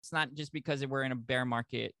It's not just because we're in a bear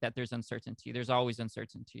market that there's uncertainty. There's always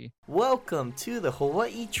uncertainty. Welcome to the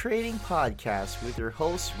Hawaii Trading Podcast with your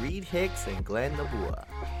hosts Reed Hicks and Glenn Nabua.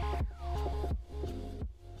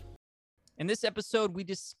 In this episode, we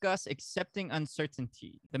discuss accepting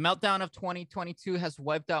uncertainty. The meltdown of 2022 has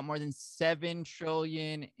wiped out more than $7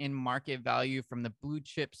 trillion in market value from the blue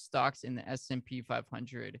chip stocks in the S&P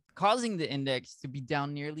 500, causing the index to be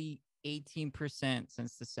down nearly 18%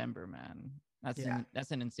 since December, man.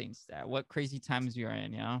 That's an insane stat. What crazy times we are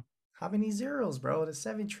in, you know? How many zeros, bro? The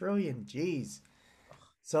 7 trillion. Jeez.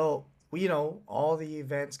 So, all the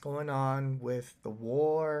events going on with the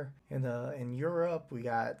war in Europe, we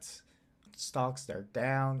got stocks that are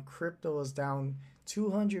down, crypto is down.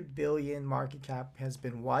 200 billion market cap has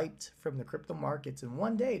been wiped from the crypto markets in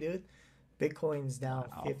one day, dude. Bitcoin is down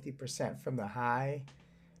 50% from the high.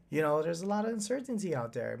 There's a lot of uncertainty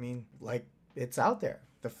out there. I mean, it's out there.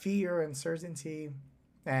 The fear, uncertainty,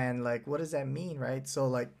 and what does that mean, right?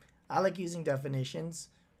 So I like using definitions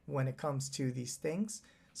when it comes to these things.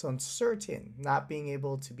 So uncertain, not being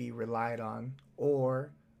able to be relied on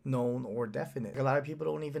or known or definite. A lot of people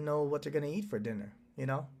don't even know what they're going to eat for dinner,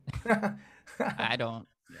 I don't.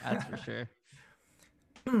 That's for sure.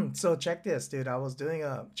 So check this, dude. I was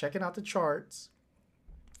checking out the charts,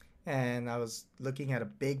 and I was looking at a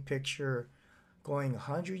big picture going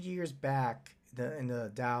 100 years back in the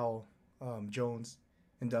Dow Jones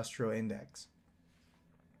Industrial Index.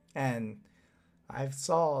 And I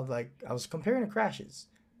saw, I was comparing the crashes.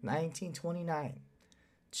 1929,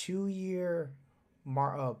 2-year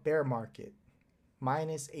bear market,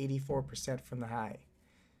 minus 84% from the high.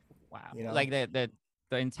 Wow. The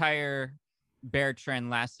entire bear trend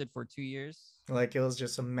lasted for 2 years? It was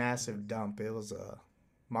just a massive dump. It was a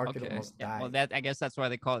market almost died. Well, I guess that's why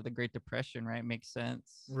they call it the Great Depression, right? Makes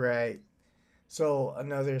sense. Right. So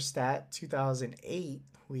another stat, 2008,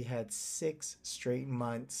 we had 6 straight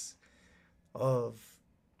months of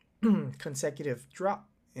consecutive drop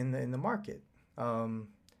in the market.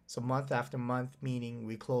 So month after month, meaning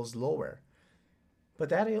we closed lower. But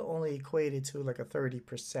that only equated to a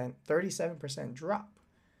 37% drop.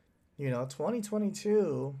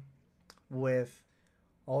 2022, with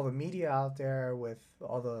all the media out there, with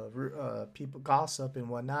all the people gossip and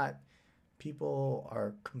whatnot, people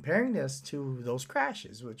are comparing this to those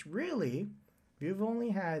crashes, which really, we've only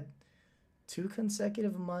had 2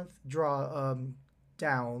 consecutive month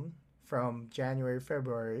down from January,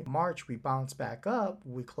 February. March, we bounced back up.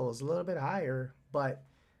 We closed a little bit higher, but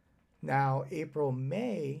now April,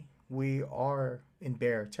 May, we are in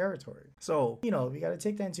bear territory. So, we got to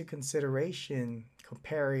take that into consideration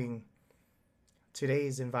comparing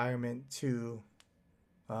today's environment to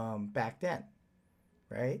back then.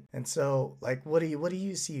 Right? And so, what do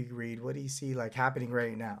you see, Reed? What do you see happening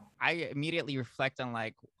right now? I immediately reflect on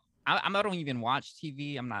I don't even watch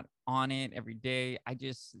TV. I'm not on it every day. I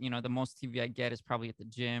just, the most TV I get is probably at the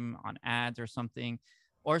gym on ads or something,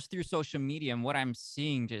 or it's through social media. And what I'm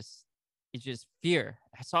seeing is just fear.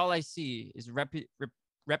 That's all I see is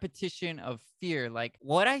repetition of fear.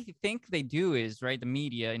 What I think they do is, right, the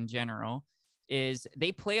media in general, is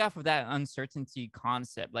they play off of that uncertainty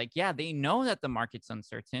concept. Yeah, they know that the market's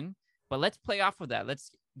uncertain, but let's play off of that.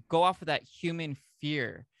 Let's go off of that human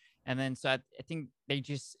fear. And then so I think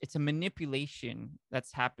it's a manipulation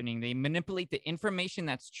that's happening. They manipulate the information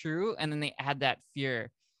that's true, and then they add that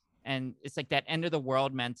fear. And it's that end of the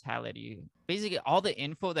world mentality. Basically, all the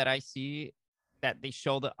info that I see that they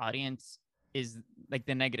show the audience is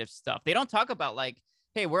the negative stuff. They don't talk about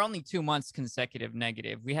hey, we're only 2 months consecutive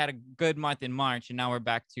negative. We had a good month in March, and now we're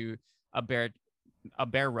back to a bear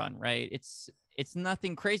run, right? It's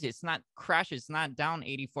nothing crazy. It's not crash. It's not down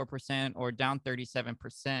 84% or down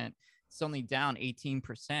 37%. It's only down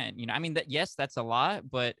 18%. I mean, yes, that's a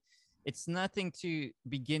lot, but it's nothing to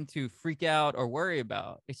begin to freak out or worry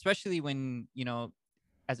about, especially when,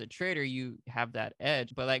 as a trader, you have that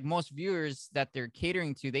edge. But most viewers that they're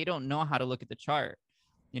catering to, they don't know how to look at the chart.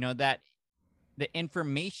 That the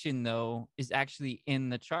information, though, is actually in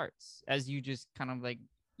the charts, as you just kind of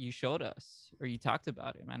you showed us, or you talked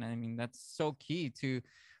about it, man. I mean, that's so key to,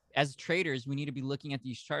 as traders, we need to be looking at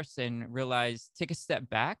these charts and realize, take a step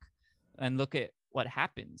back and look at what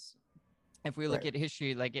happens. If we look at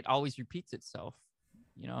history, it always repeats itself,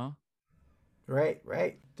 Right.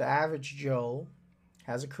 The average Joe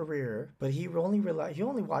has a career, but he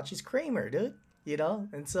only watches Kramer, dude,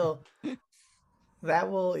 and so that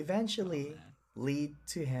will eventually lead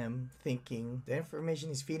to him thinking the information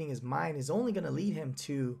he's feeding his mind is only going to lead him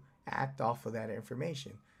to act off of that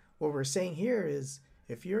information. What we're saying here is,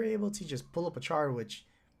 if you're able to just pull up a chart, which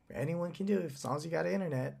anyone can do, as long as you got an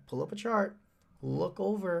internet, pull up a chart, look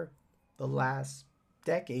over the last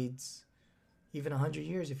decades, even 100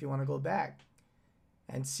 years if you want to go back,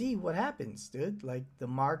 and see what happens, dude. Like the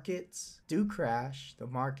markets do crash, the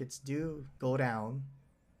markets do go down,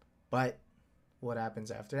 but what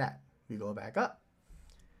happens after that? We go back up.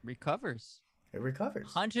 Recovers. It recovers.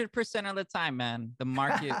 100% of the time, man. The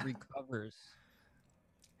market recovers.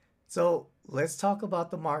 So let's talk about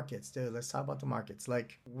the markets, dude. Let's talk about the markets.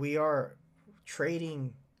 Like we are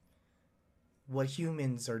trading what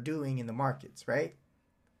humans are doing in the markets, right?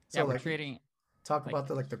 Yeah, So we're like trading talk like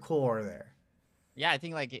about the core there. yeah, I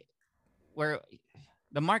think like where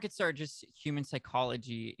the markets are just human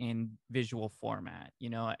psychology in visual format,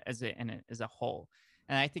 as a whole.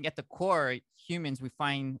 And I think at the core, humans, we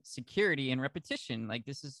find security in repetition. Like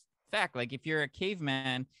this is fact. Like if you're a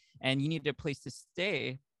caveman and you need a place to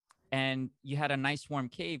stay and you had a nice warm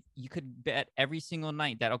cave, you could bet every single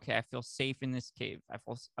night that, okay, I feel safe in this cave. I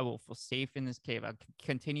will feel safe in this cave. I'll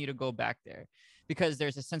continue to go back there because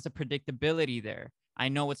there's a sense of predictability there. I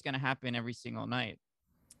know what's going to happen every single night,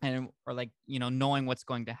 and or like knowing what's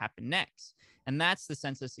going to happen next. And that's the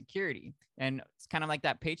sense of security. And it's kind of like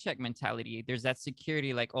that paycheck mentality. There's that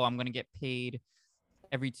security, like, oh, I'm going to get paid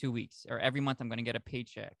every 2 weeks or every month I'm going to get a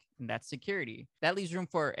paycheck. And that's security. That leaves room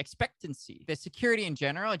for expectancy. The security in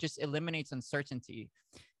general, it just eliminates uncertainty.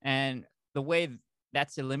 And the way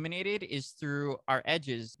that's eliminated is through our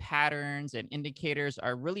edges. Patterns and indicators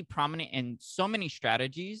are really prominent in so many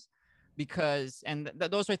strategies because, and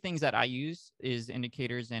those are things that I use, is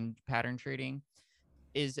indicators and pattern trading,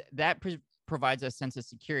 is that provides a sense of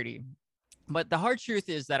security. But the hard truth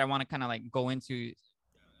is that I want to kind of like go into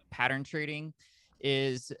pattern trading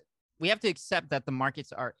is we have to accept that the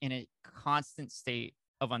markets are in a constant state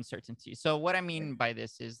of uncertainty. So what I mean by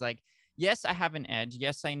this is like, yes, I have an edge.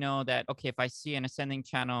 Yes, I know that, okay, if I see an ascending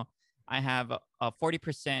channel, I have a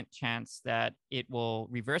 40% chance that it will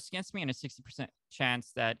reverse against me and a 60%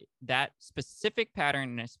 chance that that specific pattern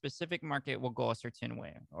in a specific market will go a certain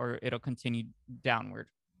way or it'll continue downward.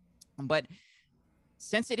 But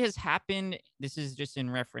since it has happened, this is just in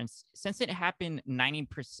reference, since it happened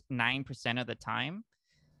 99% of the time,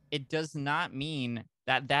 it does not mean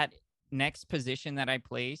that that next position that I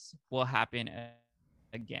place will happen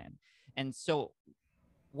again. And so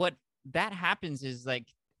what that happens is like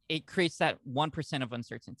it creates that 1% of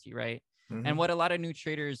uncertainty, right? Mm-hmm. And what a lot of new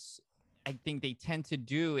traders, I think they tend to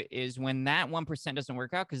do is when that 1% doesn't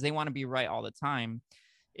work out because they want to be right all the time,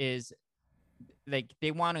 is like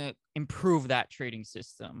they want to improve that trading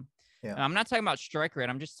system. Yeah. I'm not talking about strike rate.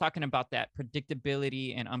 I'm just talking about that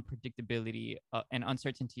predictability and unpredictability and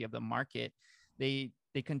uncertainty of the market. They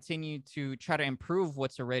continue to try to improve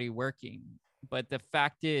what's already working. But the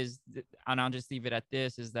fact is, and I'll just leave it at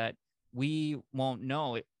this, is that we won't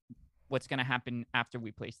know what's going to happen after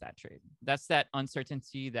we place that trade. That's that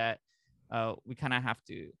uncertainty that we kind of have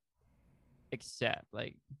to accept.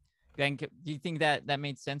 Like, do you think that that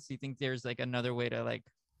made sense? Do you think there's like another way to like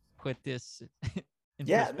put this in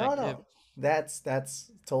Yeah, no, perspective? no.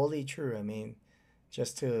 That's totally true. I mean,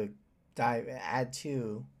 just to add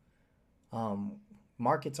to um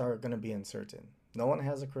markets are going to be uncertain. No one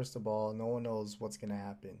has a crystal ball. No one knows what's going to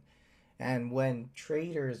happen. And when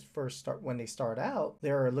traders when they start out,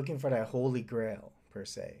 they're looking for that holy grail per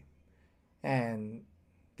se. And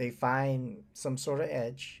they find some sort of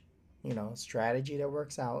edge, strategy that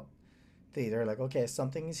works out. They're like, okay,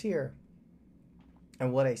 something is here.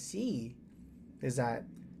 And what I see is that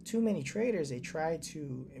too many traders, they try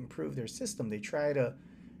to improve their system. They try to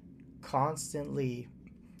constantly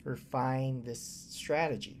refine this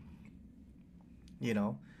strategy. You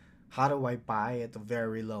know, how do I buy at the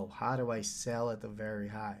very low? How do I sell at the very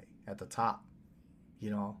high, at the top?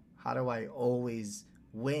 How do I always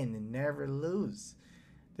win and never lose?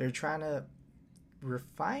 They're trying to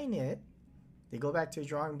refine it. They go back to the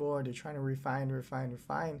drawing board. They're trying to refine,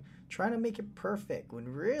 trying to make it perfect when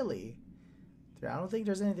really, I don't think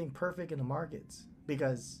there's anything perfect in the markets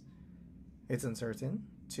because it's uncertain.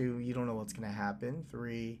 Two, you don't know what's going to happen.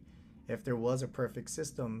 Three, if there was a perfect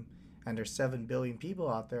system and there's 7 billion people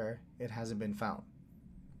out there, it hasn't been found.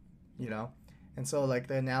 You know? And so, like,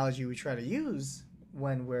 the analogy we try to use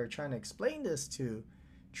when we're trying to explain this to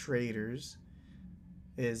traders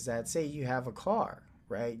is that, say you have a car,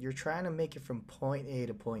 right? You're trying to make it from point A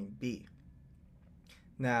to point B.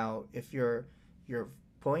 Now, if your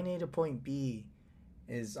point A to point B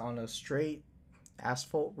is on a straight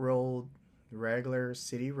asphalt road, regular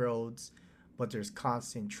city roads, but there's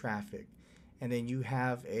constant traffic. And then you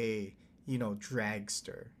have a,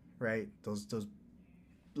 dragster, right? Those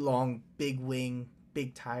long big wing,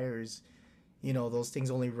 big tires. those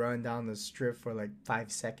things only run down the strip for like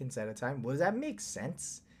 5 seconds at a time. Well, does that make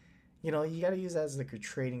sense? You got to use that as like a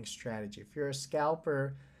trading strategy. If you're a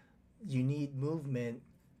scalper, you need movement,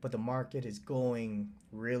 but the market is going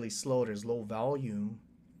really slow, there's low volume,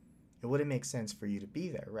 it wouldn't make sense for you to be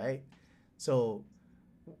there, right? So,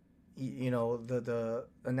 the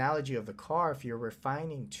analogy of the car, if you're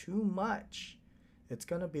refining too much, it's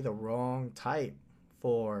going to be the wrong type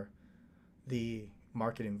for the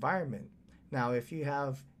market environment. Now, if you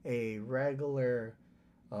have a regular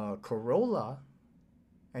Corolla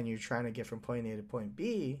and you're trying to get from point A to point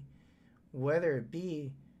B, whether it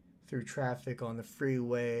be through traffic on the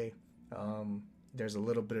freeway, there's a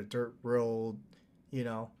little bit of dirt road, you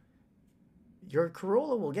know, your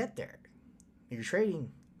Corolla will get there, your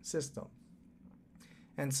trading system.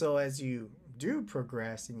 And so as you do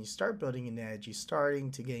progress and you start building an edge, you're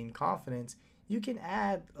starting to gain confidence, you can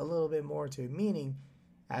add a little bit more to it, meaning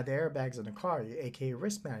add the airbags in the car, aka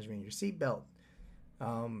risk management, your seatbelt,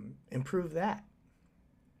 improve that.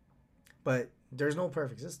 But there's no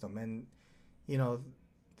perfect system. And, you know,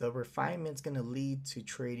 the refinement's going to lead to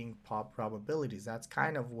trading pop probabilities. That's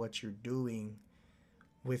kind of what you're doing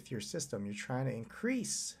with your system. You're trying to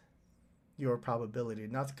increase your probability,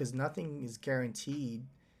 not because nothing is guaranteed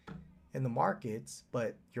in the markets,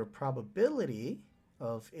 but your probability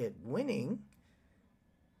of it winning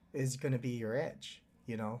is going to be your edge.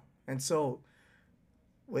 And so,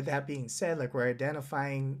 with that being said, like we're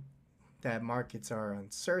identifying that markets are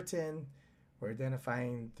uncertain, we're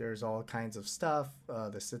identifying there's all kinds of stuff,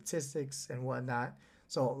 the statistics and whatnot.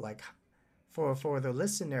 So, like, for the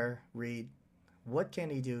listener, Reed, what can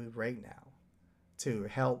he do right now to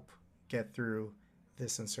help get through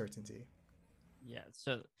this uncertainty? Yeah.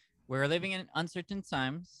 So we're living in uncertain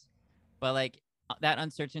times, but like that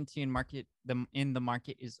uncertainty in the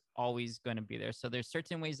market is always going to be there. So there's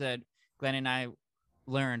certain ways that Glenn and I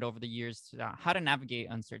learned over the years to, how to navigate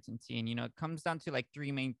uncertainty. And it comes down to like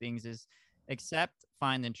three main things: is accept,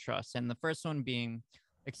 find, and trust. And the first one being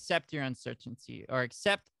accept your uncertainty, or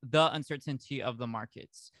accept the uncertainty of the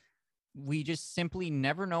markets. We just simply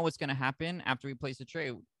never know what's going to happen after we place a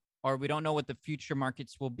trade, or we don't know what the future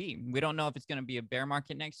markets will be. We don't know if it's going to be a bear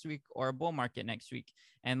market next week or a bull market next week.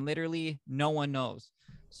 And literally no one knows.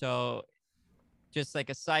 So just like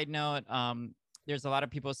a side note, there's a lot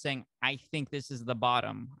of people saying, I think this is the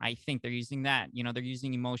bottom. I think they're using that. They're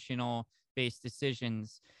using emotional based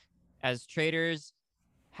decisions. As traders,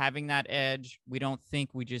 having that edge, we don't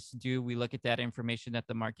think, we just do. We look at that information that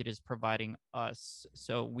the market is providing us.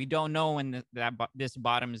 So we don't know when this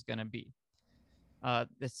bottom is going to be.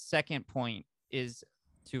 The second point is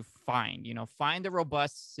to find a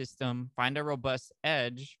robust system, find a robust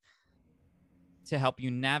edge to help you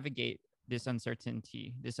navigate this uncertain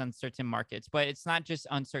markets. But it's not just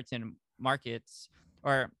uncertain markets,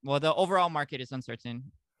 the overall market is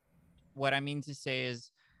uncertain. What I mean to say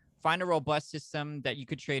is find a robust system that you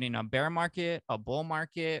could trade in a bear market, a bull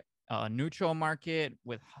market, a neutral market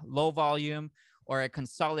with low volume, or a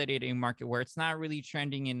consolidating market where it's not really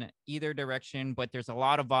trending in either direction, but there's a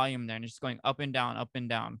lot of volume there and it's just going up and down, up and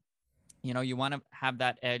down. You want to have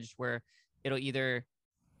that edge where it'll either,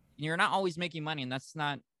 you're not always making money. And that's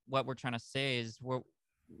not what we're trying to say. Is what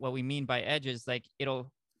we mean by edges, like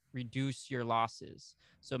it'll reduce your losses.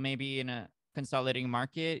 So maybe in a consolidating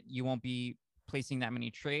market, you won't be placing that many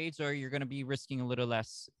trades, or you're going to be risking a little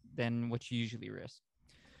less than what you usually risk.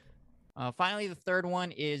 Finally, the third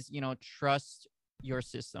one is, trust your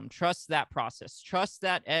system. Trust that process. Trust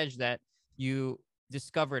that edge that you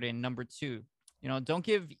discovered in number two. Don't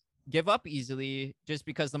give up easily just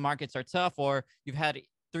because the markets are tough or you've had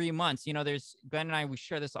 3 months. There's Glenn and I, we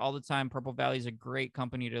share this all the time. Purple Valley is a great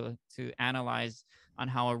company to analyze on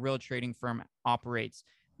how a real trading firm operates.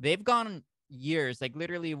 They've gone years, like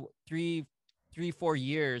literally 3-4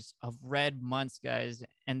 years of red months, guys,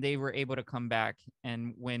 and they were able to come back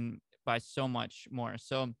and win by so much more.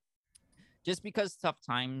 So just because tough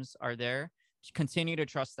times are there, continue to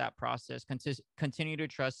trust that process, continue to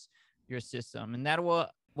trust your system. And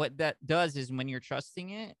what that does is, when you're trusting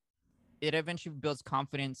it, it eventually builds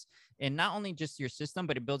confidence in not only just your system,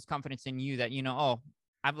 but it builds confidence in you that, oh,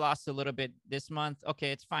 I've lost a little bit this month.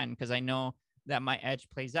 Okay, it's fine because I know that my edge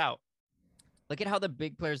plays out. Look at how the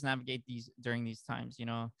big players navigate during these times,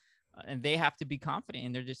 and they have to be confident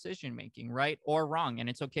in their decision making, right or wrong. And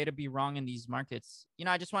it's okay to be wrong in these markets.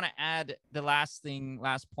 I just want to add the last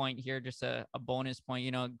point here, just a bonus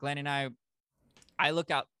point. Glenn and I look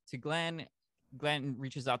out to Glenn. Glenn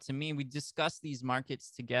reaches out to me. We discuss these markets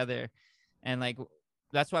together. And like,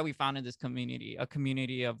 that's why we founded this community, a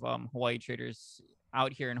community of Hawaii traders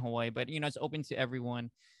out here in Hawaii. But, it's open to everyone.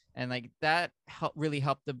 and like that really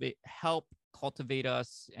helped help cultivate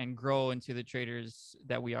us and grow into the traders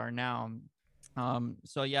that we are now.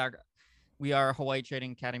 So yeah, we are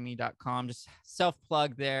hawaiitradingacademy.com. Just self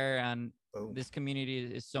plug there, and Boom. this community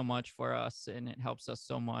is so much for us, and it helps us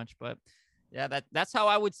so much. But yeah, that's how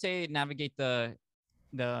I would say navigate the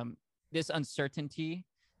this uncertainty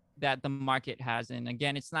that the market has. And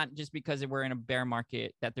again, it's not just because we're in a bear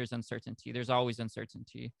market that there's uncertainty. There's always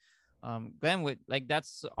uncertainty. Glenn, would like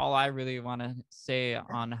that's all I really want to say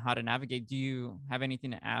on how to navigate. Do you have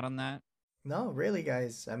anything to add on that? No, really,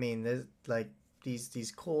 guys. I mean, there's like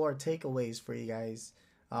these core takeaways for you guys.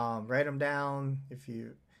 Write them down if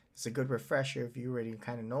you. It's a good refresher if you already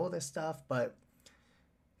kind of know this stuff. But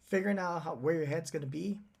figuring out where your head's gonna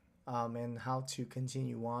be, and how to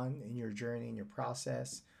continue on in your journey in your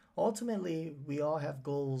process. Ultimately, we all have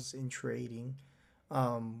goals in trading,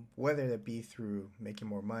 whether that be through making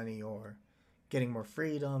more money or getting more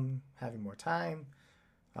freedom, having more time.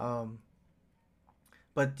 Um,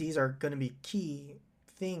 but these are going to be key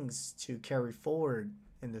things to carry forward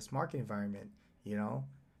in this market environment. You know,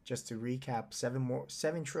 just to recap,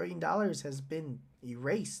 $7 trillion has been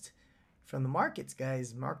erased from the markets,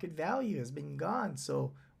 guys. Market value has been gone.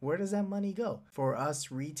 So where does that money go? For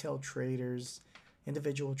us retail traders,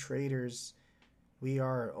 individual traders, we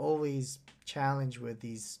are always challenged with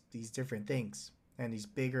these different things and these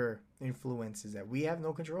bigger influences that we have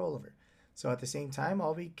no control over. So at the same time,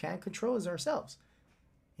 all we can control is ourselves.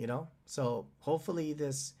 So hopefully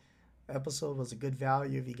this episode was a good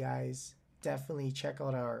value of you guys. Definitely check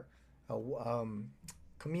out our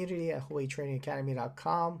community at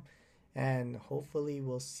hawaiitradingacademy.com, and hopefully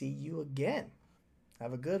we'll see you again.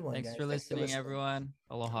 Have a good one, Thanks guys. for Thanks for listening, listening. everyone.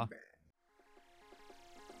 Aloha.